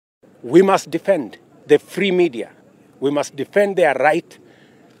we must defend the free media. We must defend their right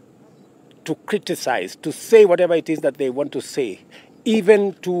to criticize, to say whatever it is that they want to say,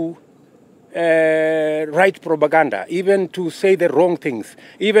 even to write propaganda, even to say the wrong things,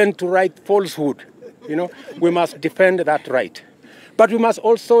 even to write falsehood. You know, we must defend that right. But we must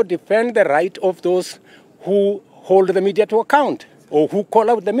also defend the right of those who hold the media to account or who call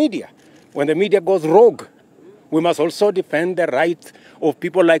out the media when the media goes rogue. We must also defend the right of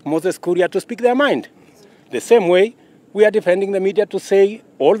people like Moses Kuria to speak their mind. The same way we are defending the media to say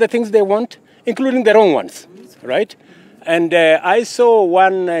all the things they want, including the wrong ones, right? And I saw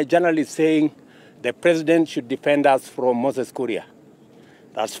one journalist saying the president should defend us from Moses Kuria.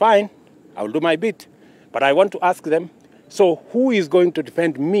 That's fine. I will do my bit. But I want to ask them, so who is going to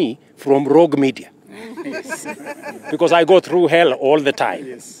defend me from rogue media? Because I go through hell all the time.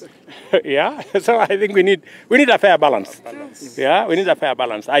 Yes. Yeah, so I think we need a fair balance. Yeah, we need a fair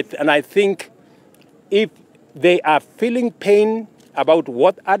balance. And I think if they are feeling pain about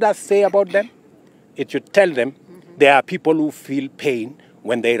what others say about them, it should tell them there are people who feel pain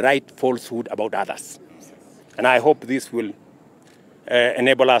when they write falsehood about others. And I hope this will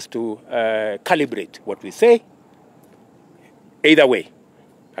enable us to calibrate what we say, either way,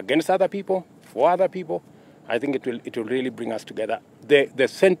 against other people, for other people. I think it will really bring us together. The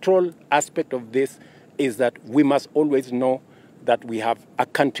central aspect of this is that we must always know that we have a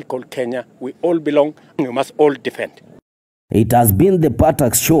country called Kenya. We all belong, and we must all defend. It has been the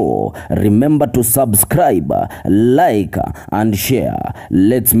Patax Show. Remember to subscribe, like, and share.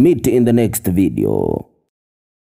 Let's meet in the next video.